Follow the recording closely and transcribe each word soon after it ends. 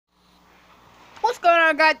What's going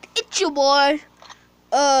on, guys? It's your boy,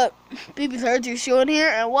 BB32 Show here,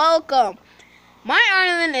 and welcome. My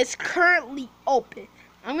island is currently open.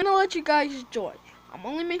 I'm gonna let you guys join. I'm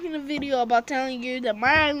only making a video about telling you that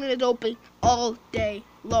my island is open all day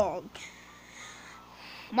long.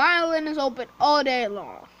 My island is open all day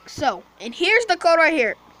long. So, and here's the code right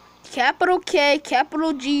here. Capital K,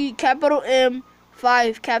 capital G, capital M,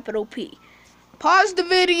 5, capital P. Pause the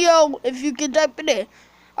video if you can type it in.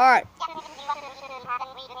 Alright.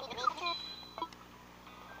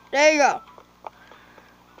 There you go.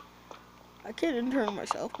 I can't intern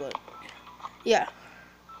myself, but yeah.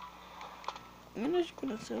 I'm just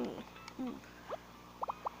gonna say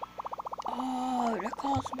oh, that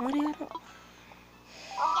costs money. I don't.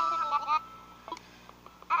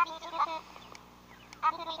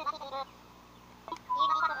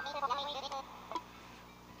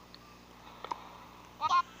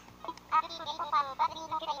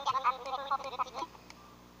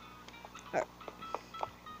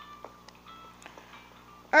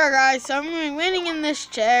 Alright guys, so I'm going to be waiting in this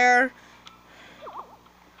chair.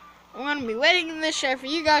 I'm going to be waiting in this chair for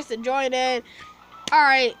you guys to join in.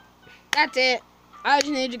 Alright, that's it. I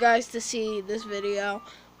just need you guys to see this video.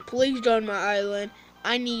 Please join my island.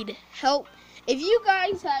 I need help. If you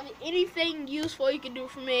guys have anything useful you can do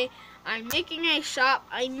for me, I'm making a shop.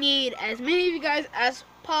 I need as many of you guys as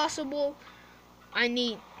possible.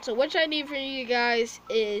 So what I need from you guys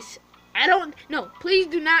is, please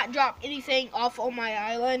do not drop anything off on my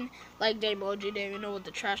island, like Daymoji didn't even know what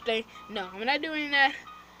the trash day. No, I'm not doing that.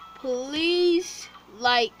 Please,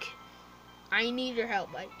 I need your help.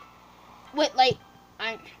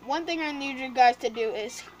 One thing I need you guys to do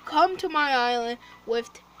is come to my island with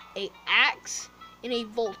a axe and a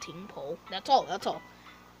vaulting pole. That's all.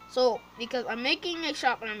 So, because I'm making a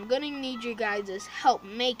shop and I'm gonna need you guys' help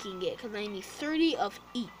making it, because I need 30 of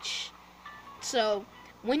each. So,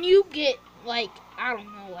 when you get,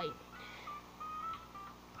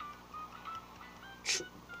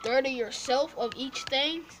 30 yourself of each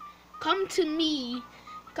thing, come to me,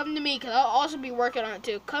 because I'll also be working on it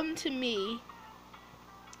too. Come to me,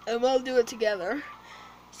 and we'll do it together.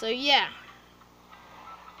 So, yeah.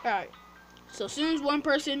 Alright. So, as soon as one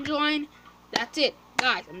person joins, that's it.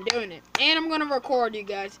 Guys, I'm doing it. And I'm going to record you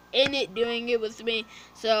guys in it, doing it with me.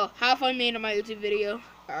 So, have fun making my YouTube video.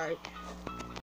 Alright.